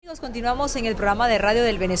Nos continuamos en el programa de radio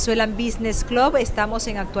del Venezuelan Business Club. Estamos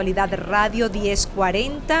en Actualidad Radio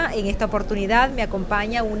 1040. En esta oportunidad me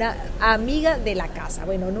acompaña una amiga de la casa.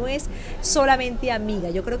 Bueno, no es solamente amiga,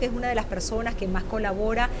 yo creo que es una de las personas que más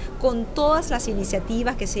colabora con todas las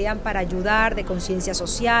iniciativas que sean para ayudar de conciencia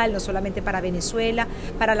social, no solamente para Venezuela,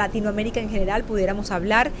 para Latinoamérica en general pudiéramos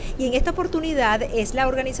hablar. Y en esta oportunidad es la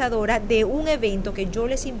organizadora de un evento que yo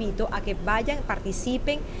les invito a que vayan,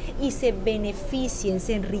 participen y se beneficien,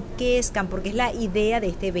 se enriquezcan, porque es la idea de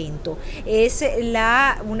este evento. Es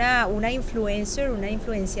una influencer, una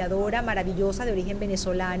influenciadora maravillosa de origen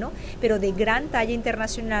venezolano, pero de gran talla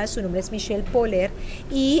internacional. Su nombre es Michelle Poler,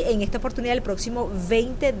 y en esta oportunidad el próximo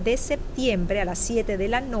 20 de septiembre a las 7 de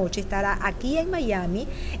la noche estará aquí en Miami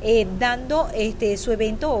dando su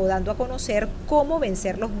evento, o dando a conocer cómo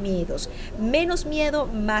vencer los miedos. Menos miedo,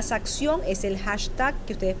 más acción es el hashtag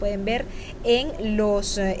que ustedes pueden ver en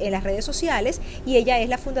las redes sociales, y ella es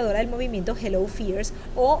la fundadora del movimiento Hello Fears,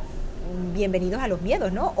 o bienvenidos a los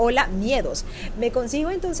miedos, ¿no? Hola miedos. Me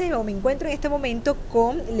encuentro en este momento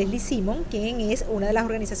con Leslie Simon, quien es una de las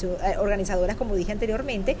organizadoras, como dije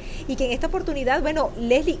anteriormente, y que en esta oportunidad, bueno,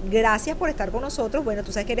 Leslie, gracias por estar con nosotros. Bueno,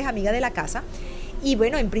 tú sabes que eres amiga de la casa, y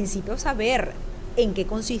bueno, en principio saber en qué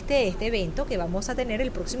consiste este evento que vamos a tener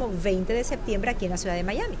el próximo 20 de septiembre aquí en la ciudad de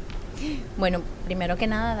Miami. Bueno, primero que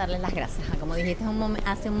nada, darles las gracias. Como dijiste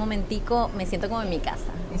hace un momentico, me siento como en mi casa.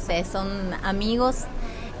 Ustedes son amigos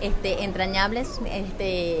entrañables,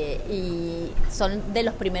 y son de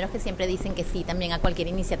los primeros que siempre dicen que sí también a cualquier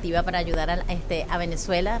iniciativa para ayudar a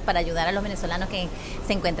Venezuela, para ayudar a los venezolanos que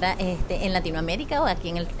se encuentran en Latinoamérica o aquí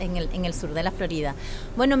en el sur de la Florida.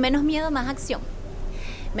 Bueno, menos miedo, más acción.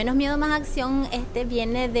 Menos miedo, más acción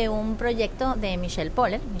viene de un proyecto de Michelle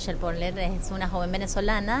Poler. Michelle Poler es una joven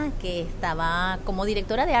venezolana que estaba como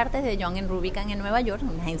directora de artes de Young & Rubicam en Nueva York,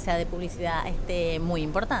 una agencia de publicidad muy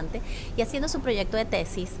importante, y haciendo su proyecto de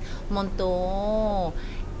tesis montó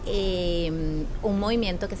un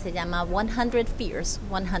movimiento que se llama 100 Fears,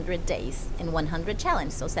 100 Days and 100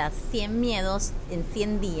 Challenges, o sea, 100 miedos en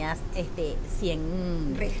 100 días,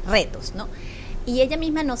 100 retos, ¿no? Y ella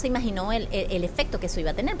misma no se imaginó el efecto que eso iba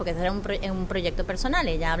a tener, porque era un proyecto personal.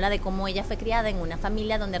 Ella habla de cómo ella fue criada en una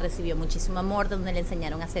familia donde recibió muchísimo amor, donde le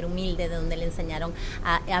enseñaron a ser humilde, donde le enseñaron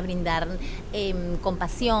a brindar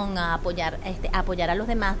compasión, a apoyar a los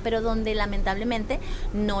demás, pero donde lamentablemente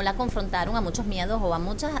no la confrontaron a muchos miedos o a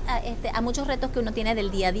muchos retos que uno tiene del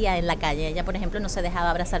día a día en la calle. Ella, por ejemplo, no se dejaba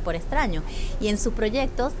abrazar por extraños, y en sus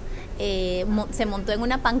proyectos se montó en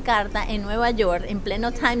una pancarta en Nueva York, en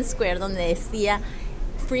pleno Times Square, donde decía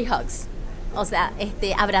free hugs, o sea,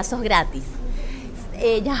 abrazos gratis.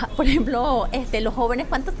 Ella, por ejemplo, los jóvenes,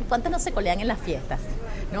 ¿cuántos no se colean en las fiestas?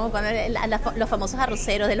 ¿No? Cuando los famosos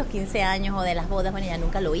arroceros de los 15 años o de las bodas, bueno, ella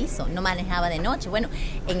nunca lo hizo, no manejaba de noche. Bueno,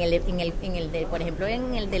 por ejemplo,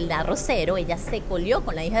 en el del arrocero, ella se coleó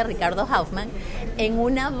con la hija de Ricardo Hoffman en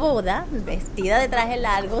una boda, vestida de traje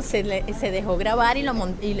largo, se dejó grabar y lo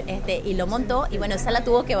montó, y bueno, esa la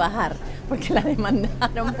tuvo que bajar, porque la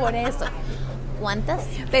demandaron por eso. ¿Cuántas?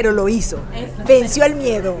 Pero lo hizo, venció el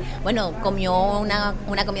miedo. Bueno, comió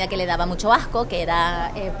una comida que le daba mucho asco, que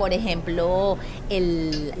era, por ejemplo,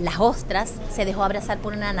 las ostras. Se dejó abrazar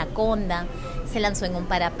por una anaconda, se lanzó en un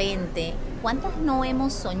parapente. ¿Cuántas no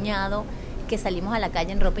hemos soñado que salimos a la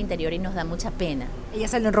calle en ropa interior y nos da mucha pena? ¿Ella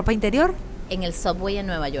salió en ropa interior? En el subway en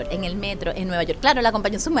Nueva York, en el metro en Nueva York. Claro, la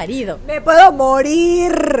acompañó su marido. ¡Me puedo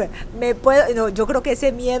morir! No, yo creo que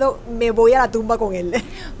ese miedo, me voy a la tumba con él.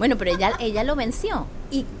 Bueno, pero ella lo venció.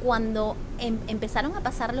 Y cuando empezaron a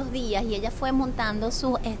pasar los días y ella fue montando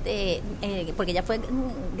porque ella fue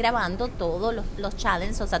grabando todos los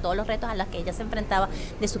challenges, o sea, todos los retos a los que ella se enfrentaba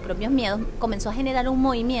de sus propios miedos, comenzó a generar un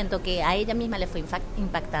movimiento que a ella misma le fue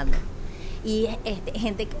impactando. Y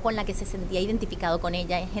gente con la que se sentía identificado con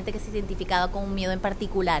ella, gente que se identificaba con un miedo en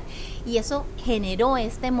particular, y eso generó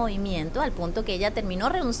este movimiento al punto que ella terminó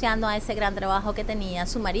renunciando a ese gran trabajo que tenía,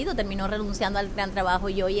 su marido terminó renunciando al gran trabajo,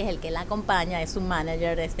 y hoy es el que la acompaña, es su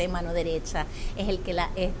manager, mano derecha, es el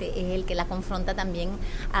que la confronta también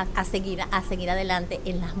a seguir adelante.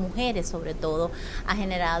 En las mujeres, sobre todo, ha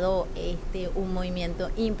generado un movimiento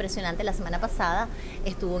impresionante. La semana pasada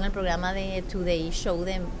estuvo en el programa de Today Show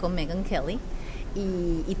con Megyn Kelly,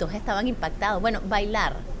 y todos estaban impactados. Bueno,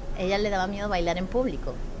 bailar, ella le daba miedo bailar en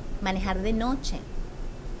público, manejar de noche,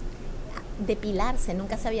 depilarse,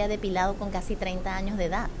 nunca se había depilado con casi 30 años de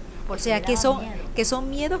edad. O sea, que son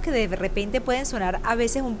miedos que de repente pueden sonar a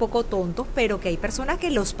veces un poco tontos, pero que hay personas que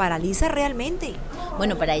los paraliza realmente.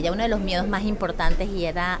 Bueno, para ella uno de los miedos más importantes y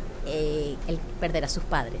era el perder a sus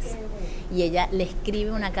padres. Y ella le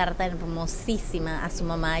escribe una carta hermosísima a su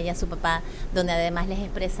mamá y a su papá, donde además les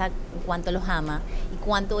expresa cuánto los ama y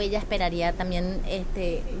cuánto ella esperaría también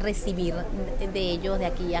recibir de ellos de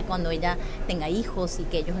aquí a cuando ella tenga hijos y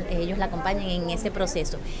que ellos la acompañen en ese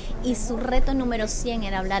proceso. Y su reto número 100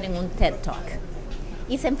 era hablar en un TED Talk.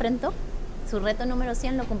 Y se enfrentó. Su reto número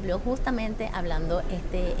 100 lo cumplió justamente hablando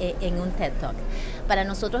en un TED Talk. Para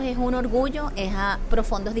nosotros es un orgullo, es a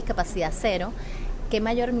Profondos Discapacidad Cero. ¿Qué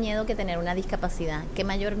mayor miedo que tener una discapacidad? ¿Qué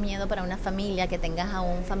mayor miedo para una familia que tengas a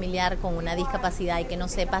un familiar con una discapacidad y que no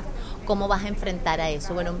sepas cómo vas a enfrentar a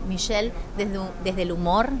eso? Bueno, Michelle, desde el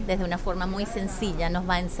humor, desde una forma muy sencilla, nos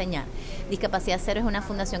va a enseñar. Discapacidad Cero es una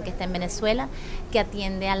fundación que está en Venezuela, que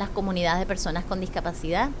atiende a las comunidades de personas con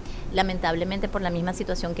discapacidad. Lamentablemente, por la misma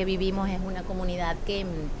situación que vivimos, es una comunidad que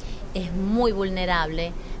es muy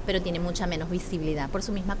vulnerable, pero tiene mucha menos visibilidad por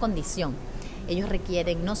su misma condición. Ellos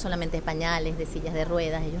requieren no solamente de pañales, de sillas de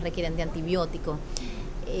ruedas, ellos requieren de antibióticos.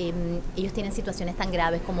 Ellos tienen situaciones tan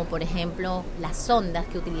graves como, por ejemplo, las sondas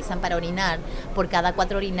que utilizan para orinar. Por cada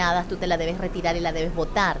 4 orinadas tú te la debes retirar y la debes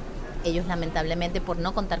botar. Ellos, lamentablemente, por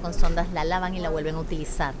no contar con sondas, la lavan y la vuelven a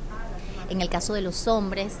utilizar. En el caso de los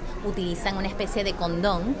hombres, utilizan una especie de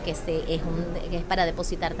condón, que es para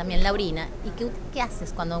depositar también la orina. ¿Y qué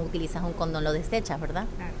haces cuando utilizas un condón? Lo desechas, ¿verdad?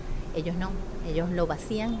 Claro. Ellos no, ellos lo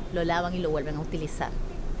vacían, lo lavan y lo vuelven a utilizar.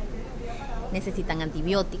 Necesitan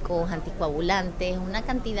antibióticos, anticoagulantes, una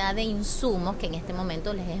cantidad de insumos que en este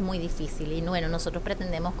momento les es muy difícil. Y bueno, nosotros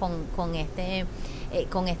pretendemos con este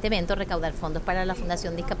evento recaudar fondos para la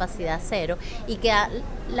Fundación Discapacidad Cero y que a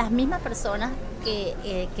las mismas personas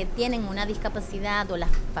que tienen una discapacidad o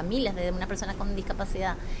las familias de una persona con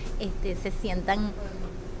discapacidad se sientan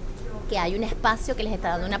que hay un espacio que les está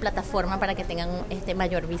dando una plataforma para que tengan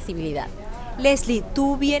mayor visibilidad. Leslie,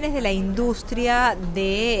 tú vienes de la industria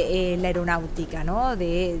de la aeronáutica, ¿no?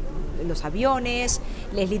 De los aviones.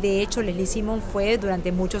 Leslie Simon fue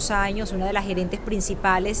durante muchos años una de las gerentes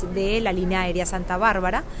principales de la línea aérea Santa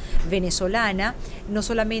Bárbara, venezolana. No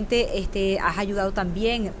solamente has ayudado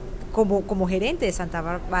también como gerente de Santa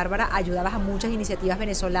Bárbara, ayudabas a muchas iniciativas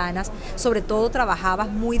venezolanas, sobre todo trabajabas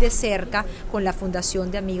muy de cerca con la Fundación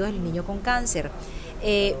de Amigos del Niño con Cáncer.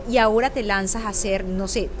 Y ahora te lanzas a hacer, no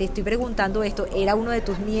sé, te estoy preguntando esto, ¿era uno de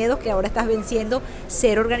tus miedos que ahora estás venciendo,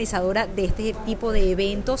 ser organizadora de este tipo de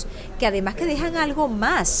eventos que además que dejan algo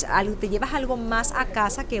más, te llevas algo más a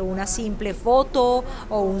casa que una simple foto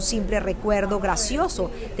o un simple recuerdo gracioso,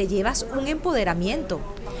 te llevas un empoderamiento?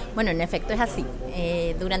 Bueno, en efecto es así.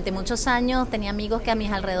 Durante muchos años tenía amigos que a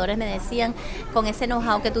mis alrededores me decían, con ese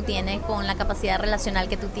know-how que tú tienes, con la capacidad relacional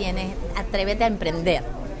que tú tienes, atrévete a emprender.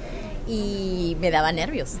 Y me daba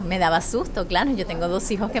nervios, me daba susto, claro, yo tengo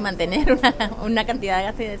 2 hijos que mantener, una cantidad de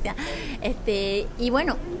gastos, y decía, y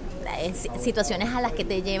bueno, situaciones a las que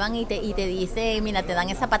te llevan y te dice, mira, te dan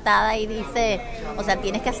esa patada y dice, o sea,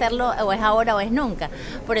 tienes que hacerlo, o es ahora o es nunca.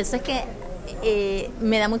 Por eso es que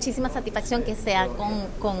me da muchísima satisfacción que sea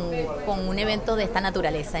con un evento de esta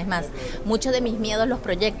naturaleza. Es más, muchos de mis miedos los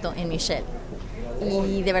proyecto en Michelle,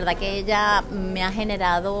 y de verdad que ella me ha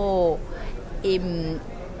generado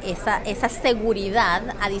esa seguridad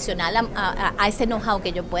adicional a ese know-how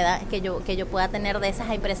que yo pueda tener de esas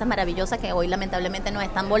empresas maravillosas que hoy lamentablemente no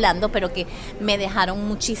están volando, pero que me dejaron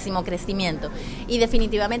muchísimo crecimiento. Y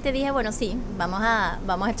definitivamente dije, bueno, sí, vamos a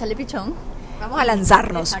echarle pichón. Vamos a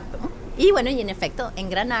lanzarnos. Exacto. Y bueno, y en efecto,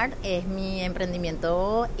 Engranart es mi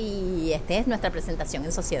emprendimiento y es nuestra presentación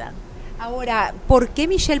en sociedad. Ahora, ¿por qué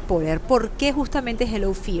Michelle Poller? ¿Por qué justamente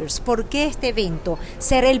Hello Fears? ¿Por qué este evento?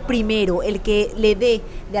 Ser el primero, el que le dé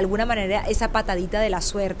de alguna manera esa patadita de la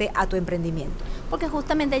suerte a tu emprendimiento. Porque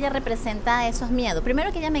justamente ella representa esos miedos.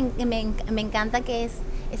 Primero que ella me encanta que es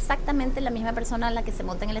exactamente la misma persona a la que se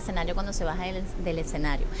monta en el escenario cuando se baja del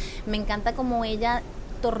escenario. Me encanta como ella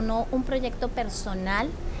tornó un proyecto personal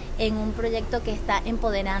en un proyecto que está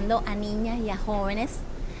empoderando a niñas y a jóvenes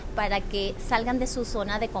para que salgan de su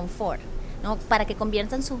zona de confort, ¿no? Para que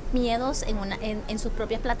conviertan sus miedos en sus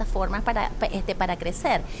propias plataformas para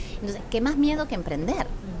crecer. Entonces, ¿qué más miedo que emprender?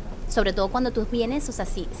 Sobre todo cuando tú vienes, o sea,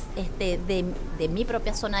 sí, de mi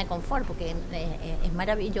propia zona de confort, porque es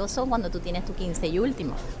maravilloso cuando tú tienes tu 15 y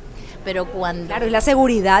último. Pero cuando... Claro, es la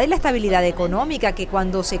seguridad y la estabilidad económica, que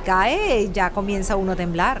cuando se cae ya comienza uno a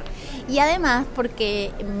temblar. Y además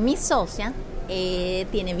porque mi socia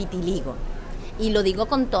tiene vitiligo. Y lo digo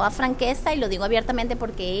con toda franqueza y lo digo abiertamente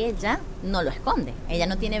porque ella no lo esconde. Ella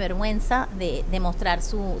no tiene vergüenza de mostrar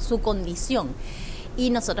su condición. Y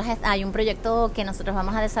nosotros hay un proyecto que nosotros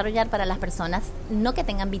vamos a desarrollar para las personas, no que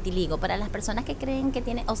tengan vitiligo, para las personas que creen que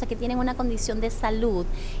tienen, o sea, que tienen una condición de salud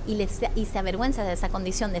y se avergüenzan de esa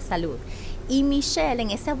condición de salud. Y Michelle, en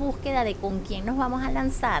esa búsqueda de con quién nos vamos a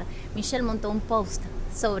lanzar, Michelle montó un post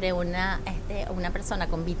sobre una persona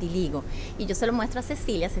con vitiligo. Y yo se lo muestro a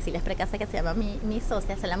Cecilia Precasa, que se llama mi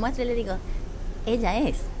socia, se la muestro y le digo, ella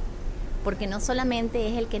es. Porque no solamente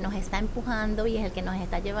es el que nos está empujando y es el que nos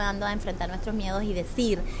está llevando a enfrentar nuestros miedos y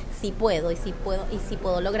decir sí puedo y sí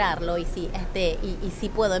puedo lograrlo y sí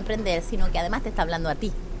puedo emprender, sino que además te está hablando a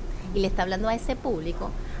ti y le está hablando a ese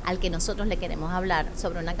público al que nosotros le queremos hablar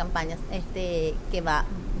sobre una campaña que va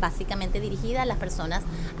básicamente dirigida a las personas,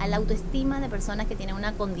 a la autoestima de personas que tienen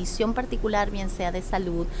una condición particular, bien sea de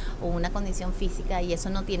salud o una condición física, y eso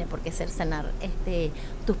no tiene por qué cercenar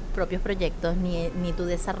tus propios proyectos, ni tu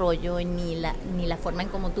desarrollo, ni la forma en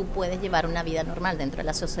cómo tú puedes llevar una vida normal dentro de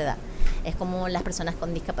la sociedad. Es como las personas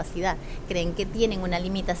con discapacidad, creen que tienen una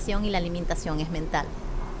limitación y la limitación es mental.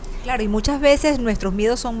 Claro, y muchas veces nuestros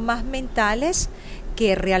miedos son más mentales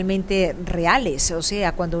que realmente reales. O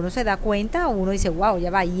sea, cuando uno se da cuenta, uno dice, wow, ya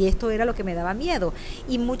va, y esto era lo que me daba miedo.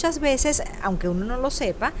 Y muchas veces, aunque uno no lo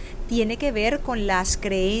sepa, tiene que ver con las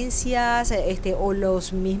creencias o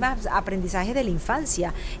los mismos aprendizajes de la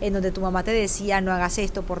infancia, en donde tu mamá te decía, no hagas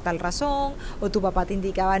esto por tal razón, o tu papá te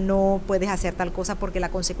indicaba, no puedes hacer tal cosa porque la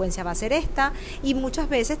consecuencia va a ser esta. Y muchas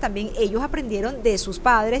veces también ellos aprendieron de sus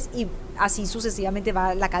padres y así sucesivamente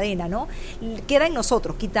va la cadena, ¿no? Queda en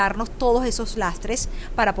nosotros quitarnos todos esos lastres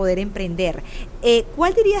para poder emprender.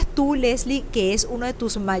 ¿Cuál dirías tú, Leslie, que es uno de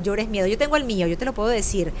tus mayores miedos? Yo tengo el mío, yo te lo puedo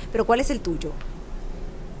decir, pero ¿cuál es el tuyo?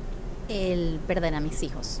 El perder a mis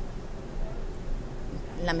hijos.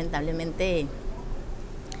 Lamentablemente,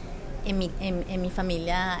 en mi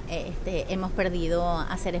familia hemos perdido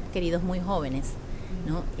a seres queridos muy jóvenes,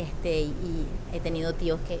 ¿no? Y he tenido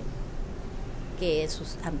tíos que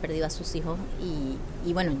han perdido a sus hijos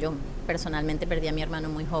y bueno, yo personalmente perdí a mi hermano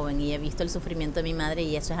muy joven y he visto el sufrimiento de mi madre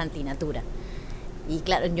y eso es antinatura. Y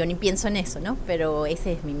claro, yo ni pienso en eso, ¿no? Pero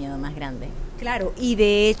ese es mi miedo más grande. Claro, y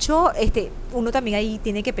de hecho, uno también ahí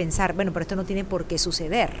tiene que pensar, bueno, pero esto no tiene por qué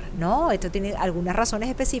suceder, ¿no? Esto tiene algunas razones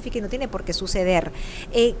específicas y no tiene por qué suceder.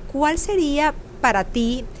 ¿Cuál sería para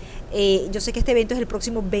ti? Yo sé que este evento es el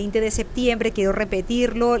próximo 20 de septiembre, quiero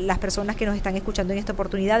repetirlo, las personas que nos están escuchando en esta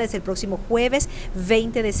oportunidad, es el próximo jueves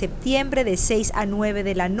 20 de septiembre de 6 a 9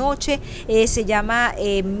 de la noche, se llama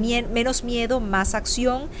Menos Miedo, Más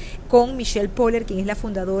Acción, con Michelle Poller, quien es la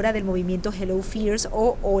fundadora del movimiento Hello Fears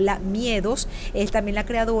o Hola Miedos, es también la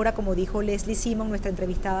creadora, como dijo Leslie Simon, nuestra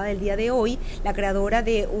entrevistada del día de hoy, la creadora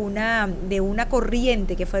de una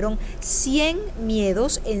corriente que fueron 100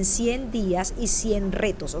 miedos en 100 días y 100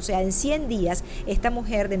 retos, o sea, en 100 días, esta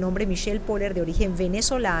mujer de nombre Michelle Poller, de origen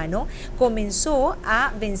venezolano, comenzó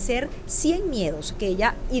a vencer 100 miedos que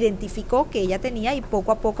ella identificó que ella tenía y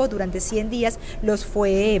poco a poco durante 100 días los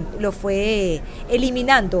fue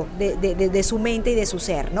eliminando de su mente y de su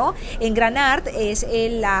ser, ¿no? En Granart es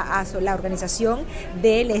la organización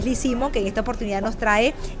de Leslie Simon, que en esta oportunidad nos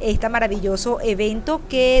trae este maravilloso evento.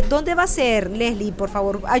 ¿Dónde va a ser, Leslie? Por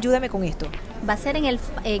favor, ayúdame con esto. Va a ser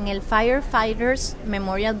en el Firefighters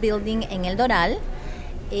Memorial Building en El Doral.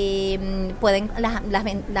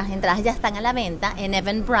 Las entradas ya están a la venta en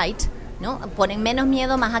Eventbrite, ¿no? Ponen Menos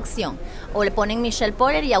Miedo, Más Acción, o le ponen Michelle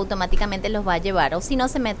Poller y automáticamente los va a llevar, o si no,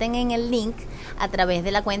 se meten en el link a través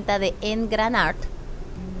de la cuenta de Engranart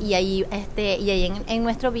y ahí en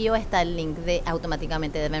nuestro bio está el link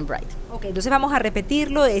automáticamente de Eventbrite. Ok, entonces vamos a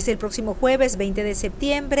repetirlo, es el próximo jueves 20 de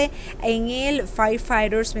septiembre en el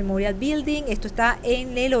Firefighters Memorial Building. Esto está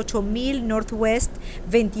en el 8000 Northwest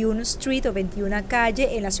 21 Street o 21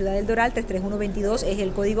 calle en la ciudad del Doral. 33122 es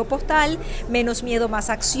el código postal. Menos Miedo, Más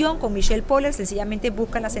Acción con Michelle Poller. Sencillamente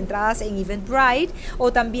buscan las entradas en Eventbrite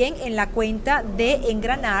o también en la cuenta de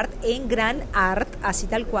Engranart, así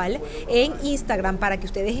tal cual, en Instagram, para que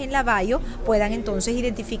ustedes en la bio puedan entonces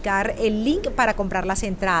identificar el link para comprar las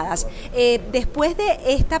entradas. Después de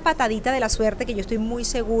esta patadita de la suerte, que yo estoy muy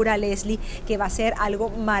segura, Leslie, que va a ser algo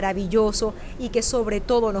maravilloso y que sobre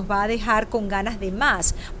todo nos va a dejar con ganas de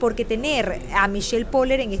más, porque tener a Michelle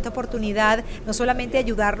Poller en esta oportunidad, no solamente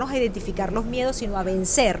ayudarnos a identificar los miedos, sino a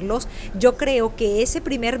vencerlos, yo creo que ese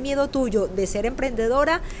primer miedo tuyo de ser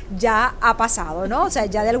emprendedora ya ha pasado, ¿no? O sea,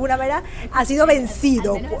 ya de alguna manera ha sido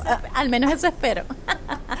vencido. Al menos eso espero.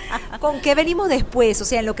 ¿Con qué venimos después? O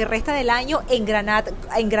sea, en lo que resta del año, en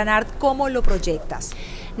Granart, ¿cómo lo proyectas?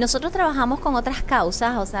 Nosotros trabajamos con otras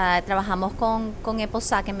causas, o sea, trabajamos con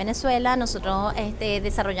EPOSAC en Venezuela, nosotros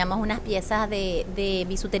desarrollamos unas piezas de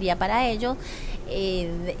bisutería para ellos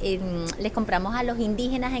les compramos a los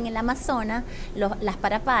indígenas en el Amazonas las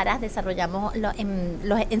paraparas,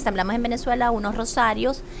 los ensamblamos en Venezuela unos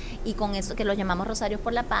rosarios, y con eso, que los llamamos Rosarios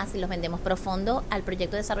por la Paz, y los vendemos pro fondo al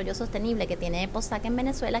proyecto de desarrollo sostenible que tiene POSAC en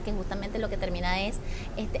Venezuela, que justamente lo que termina es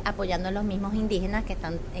apoyando a los mismos indígenas que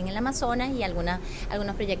están en el Amazonas, y algunos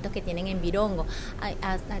proyectos que tienen en Virongo.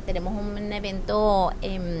 Tenemos un evento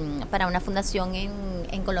para una fundación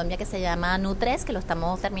en Colombia que se llama NU3, que lo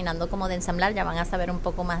estamos terminando como de ensamblar, ya van a saber un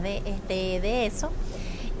poco más de eso.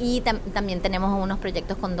 Y también tenemos unos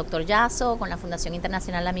proyectos con Dr. Yasso, con la Fundación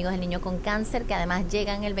Internacional Amigos del Niño con Cáncer, que además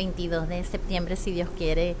llegan el 22 de septiembre, si Dios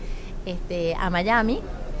quiere, a Miami.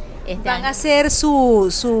 ¿Van a hacer su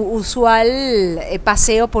usual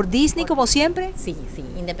paseo por Disney como siempre? Sí,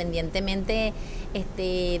 independientemente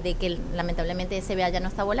de que lamentablemente SBA ya no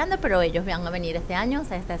está volando, pero ellos van a venir este año. O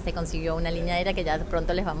sea, se consiguió una línea aérea que ya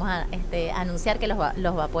pronto les vamos a anunciar que los va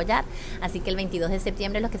a apoyar, así que el 22 de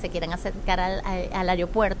septiembre los que se quieran acercar al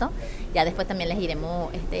aeropuerto, ya después también les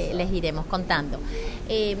iremos contando.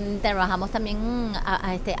 Trabajamos también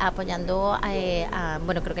apoyando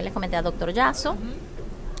bueno, creo que les comenté a Dr. Yasso.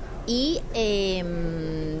 Y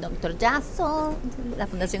Dr. Yasso, la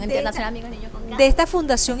Fundación Internacional Amigos del Niño con Cáncer. De esta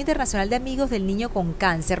Fundación Internacional de Amigos del Niño con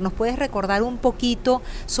Cáncer, ¿nos puedes recordar un poquito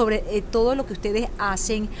sobre todo lo que ustedes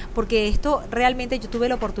hacen? Porque esto realmente, yo tuve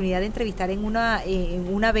la oportunidad de entrevistar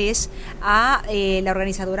una vez a la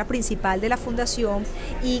organizadora principal de la fundación,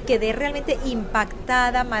 y quedé realmente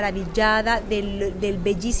impactada, maravillada del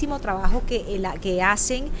bellísimo trabajo que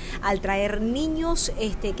hacen al traer niños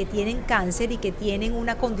que tienen cáncer y que tienen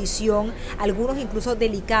una condición, algunos incluso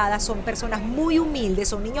delicadas. Son personas muy humildes,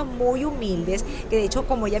 son niños muy humildes, que de hecho,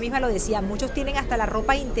 como ella misma lo decía, muchos tienen hasta la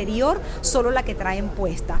ropa interior, solo la que traen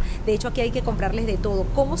puesta. De hecho, aquí hay que comprarles de todo.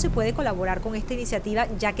 ¿Cómo se puede colaborar con esta iniciativa,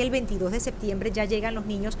 ya que el 22 de septiembre ya llegan los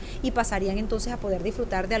niños y pasarían entonces a poder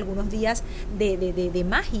disfrutar de algunos días de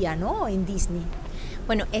magia, ¿no?, en Disney?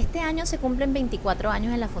 Bueno, este año se cumplen 24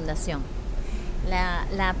 años en la fundación.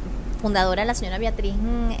 La fundadora, la señora Beatriz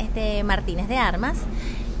Martínez de Armas,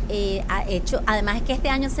 ha hecho, además es que este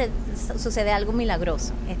año sucede algo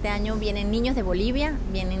milagroso. Este año vienen niños de Bolivia,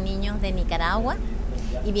 vienen niños de Nicaragua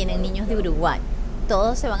y vienen niños de Uruguay.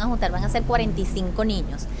 Todos se van a juntar, van a ser 45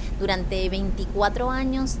 niños. Durante 24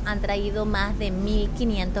 años han traído más de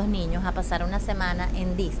 1.500 niños a pasar una semana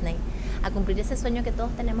en Disney, a cumplir ese sueño que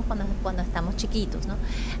todos tenemos cuando estamos chiquitos, ¿no?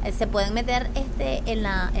 Se pueden meter en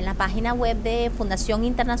la página web de Fundación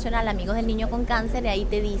Internacional Amigos del Niño con Cáncer, y ahí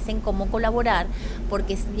te dicen cómo colaborar,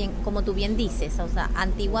 porque es bien, como tú bien dices, o sea,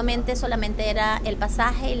 antiguamente solamente era el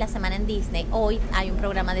pasaje y la semana en Disney. Hoy hay un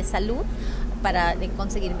programa de salud para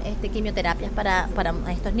conseguir quimioterapias para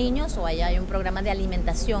estos niños, o ahí hay un programa de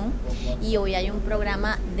alimentación, y hoy hay un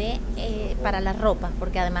programa para la ropa,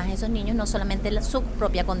 porque además esos niños no solamente su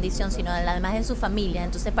propia condición, sino además de su familia.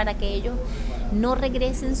 Entonces, para que ellos no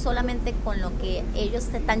regresen solamente con lo que ellos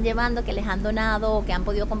se están llevando, que les han donado o que han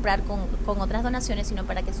podido comprar con otras donaciones, sino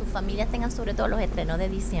para que sus familias tengan sobre todo los estrenos de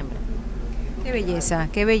diciembre. Qué belleza,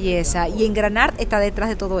 qué belleza. Y Engranart está detrás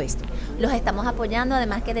de todo esto. Los estamos apoyando,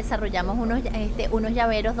 además que desarrollamos unos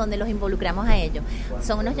llaveros donde los involucramos a ellos.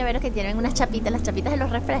 Son unos llaveros que tienen unas chapitas, las chapitas de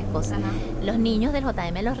los refrescos. Ajá. Los niños del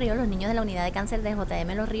JM Los Ríos, los niños de la unidad de cáncer del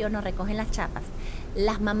JM Los Ríos nos recogen las chapas.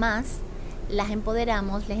 Las mamás las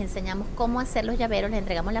empoderamos, les enseñamos cómo hacer los llaveros, les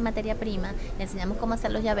entregamos la materia prima, les enseñamos cómo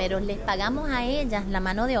hacer los llaveros, les pagamos a ellas la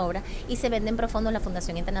mano de obra, y se venden pro fondo la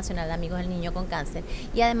Fundación Internacional de Amigos del Niño con Cáncer.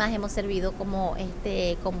 Y además hemos servido como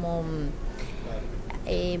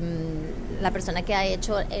la persona que ha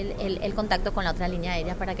hecho el contacto con la otra línea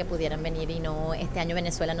aérea para que pudieran venir y no este año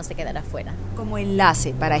Venezuela no se quedara fuera. Como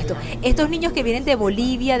enlace para esto. ¿Estos niños que vienen de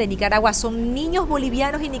Bolivia, de Nicaragua, son niños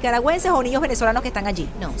bolivianos y nicaragüenses o niños venezolanos que están allí?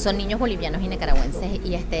 No, son niños bolivianos y nicaragüenses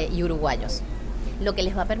y uruguayos, lo que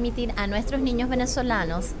les va a permitir a nuestros niños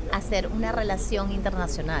venezolanos hacer una relación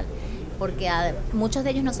internacional, porque muchos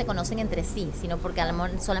de ellos no se conocen entre sí, sino porque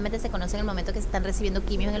solamente se conocen en el momento que se están recibiendo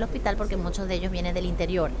quimios en el hospital, porque muchos de ellos vienen del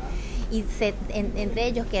interior. Y entre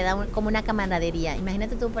ellos queda como una camaradería.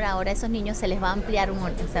 Imagínate tú, por ahora esos niños se les va a ampliar,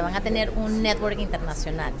 se van a tener un network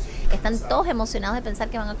internacional. Están todos emocionados de pensar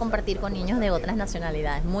que van a compartir con niños de otras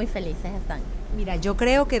nacionalidades. Muy felices están. Mira, yo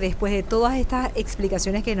creo que después de todas estas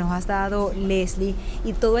explicaciones que nos has dado, Leslie,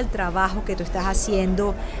 y todo el trabajo que tú estás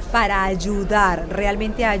haciendo para ayudar,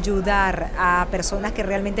 realmente ayudar a personas que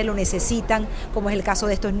realmente lo necesitan, como es el caso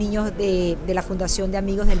de estos niños de la Fundación de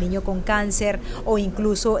Amigos del Niño con Cáncer, o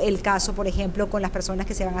incluso el caso caso, por ejemplo, con las personas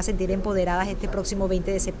que se van a sentir empoderadas este próximo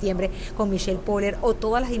 20 de septiembre con Michelle Poller, o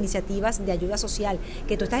todas las iniciativas de ayuda social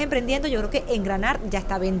que tú estás emprendiendo, yo creo que Engranar ya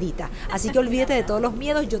está bendita. Así que olvídate de todos los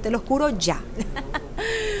miedos, yo te los curo ya.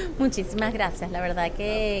 Muchísimas gracias. La verdad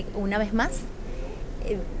que una vez más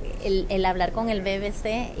el hablar con el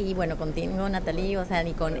BBC y bueno, contigo, Natalie, o sea,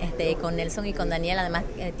 y con Nelson y con Daniel, además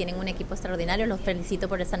tienen un equipo extraordinario. Los felicito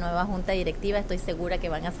por esa nueva junta directiva. Estoy segura que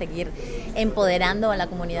van a seguir empoderando a la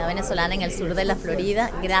comunidad venezolana en el sur de la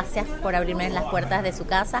Florida. Gracias por abrirme las puertas de su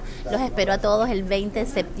casa. Los espero a todos el 20 de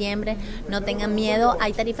septiembre. No tengan miedo.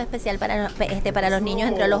 Hay tarifa especial para los niños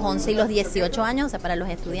entre los 11 y los 18 años, o sea, para los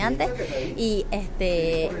estudiantes. Y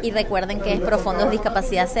recuerden que es Profondos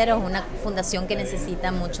Discapacidad Cero, es una fundación que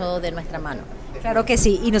necesita mucho de nuestra mano. Claro que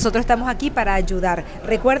sí, y nosotros estamos aquí para ayudar.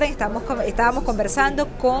 Recuerden, estábamos conversando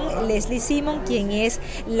con Leslie Simon, quien es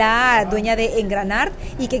la dueña de Engranar,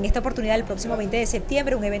 y que en esta oportunidad, el próximo 20 de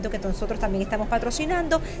septiembre, un evento que nosotros también estamos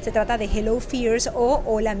patrocinando, se trata de Hello Fears o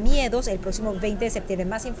Hola Miedos, el próximo 20 de septiembre.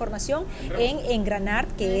 Más información en Engranar,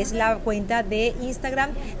 que es la cuenta de Instagram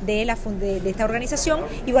de esta organización,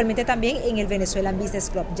 igualmente también en el Venezuelan Business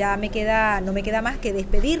Club. Ya no me queda más que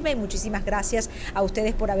despedirme. Muchísimas gracias a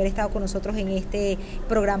ustedes por haber estado con nosotros en este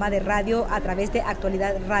programa de radio a través de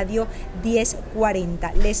Actualidad Radio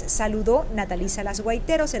 1040. Les saludó Natalie Salas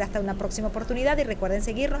Guaitero. Será hasta una próxima oportunidad, y recuerden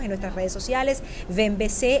seguirnos en nuestras redes sociales,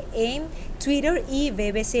 BBC en Twitter y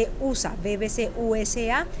BBC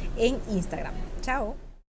USA en Instagram. Chao.